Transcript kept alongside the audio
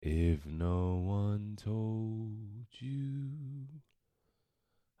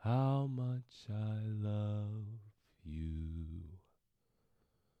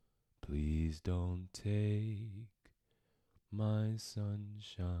don't take my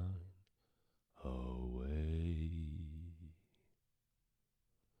sunshine away.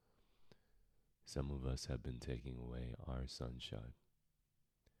 Some of us have been taking away our sunshine.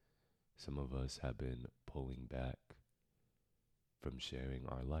 Some of us have been pulling back from sharing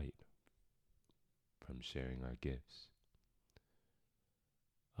our light, from sharing our gifts.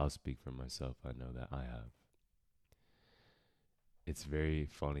 I'll speak for myself. I know that I have. It's very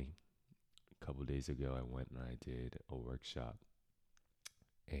funny. A couple days ago, I went and I did a workshop,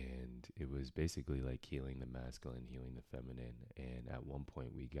 and it was basically like healing the masculine, healing the feminine. And at one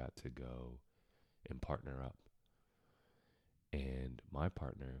point, we got to go and partner up. And my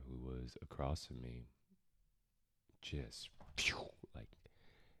partner, who was across from me, just like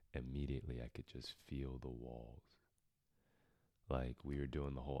immediately I could just feel the walls. Like we were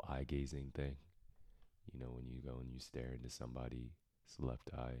doing the whole eye gazing thing. You know, when you go and you stare into somebody's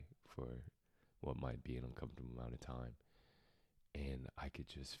left eye for what might be an uncomfortable amount of time. And I could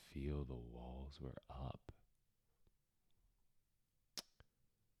just feel the walls were up.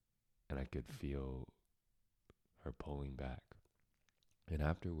 And I could feel her pulling back. And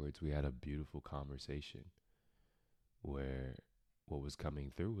afterwards, we had a beautiful conversation where what was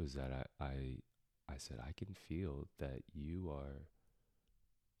coming through was that I said, I can feel that you are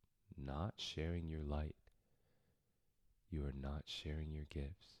not sharing your light. You are not sharing your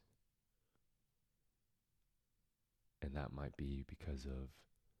gifts. And that might be because of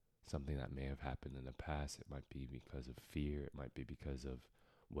something that may have happened in the past. It might be because of fear. It might be because of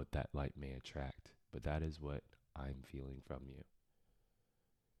what that light may attract. But that is what I'm feeling from you.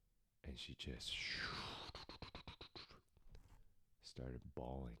 And she just started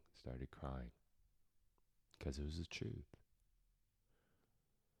bawling, started crying, because it was the truth.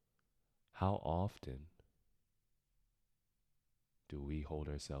 How often do we hold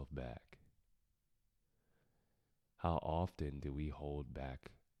ourselves back? How often do we hold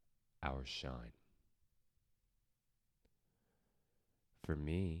back our shine? For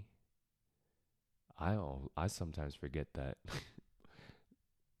me, I sometimes forget that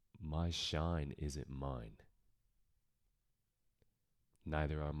my shine isn't mine.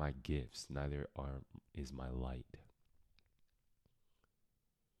 Neither are my gifts, is my light.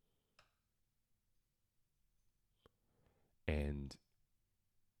 And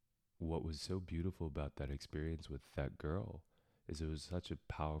what was so beautiful about that experience with that girl is it was such a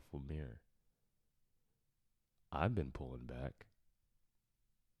powerful mirror. I've been pulling back.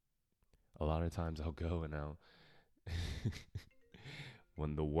 A lot of times I'll go and I'll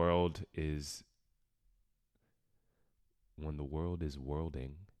when the world is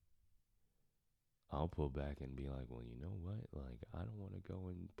worlding, I'll pull back and be like, well, you know what? Like, I don't want to go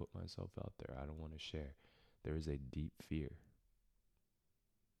and put myself out there. I don't want to share. There is a deep fear.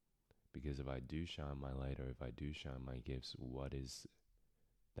 Because if I do shine my light or if I do shine my gifts, what is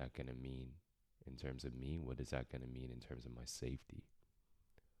that going to mean in terms of me? What is that going to mean in terms of my safety?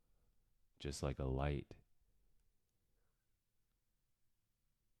 Just like a light.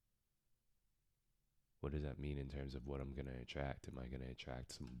 What does that mean in terms of what I'm going to attract? Am I going to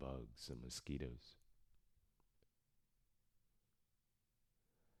attract some bugs, some mosquitoes?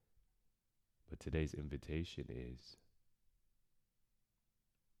 But today's invitation is,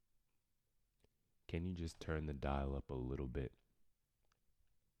 can you just turn the dial up a little bit?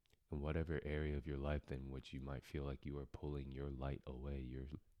 In whatever area of your life in which you might feel like you are pulling your light away,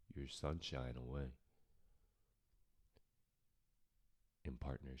 your sunshine away. In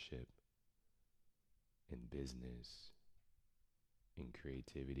partnership, in business, in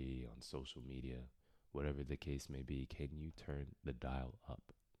creativity, on social media, whatever the case may be, can you turn the dial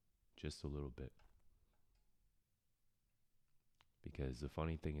up just a little bit? Because the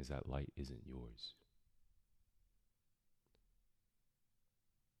funny thing is that light isn't yours.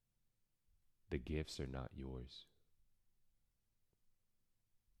 The gifts are not yours.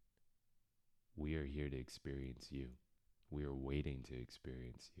 We are here to experience you. We are waiting to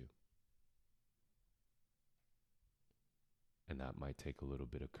experience you. And that might take a little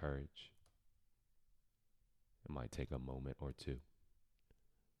bit of courage. It might take a moment or two.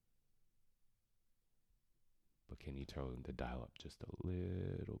 But can you turn the dial up just a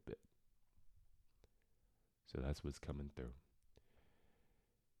little bit? So that's what's coming through.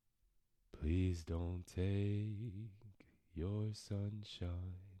 Please don't take your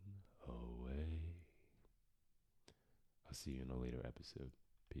sunshine away. I'll see you in a later episode.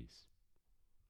 Peace.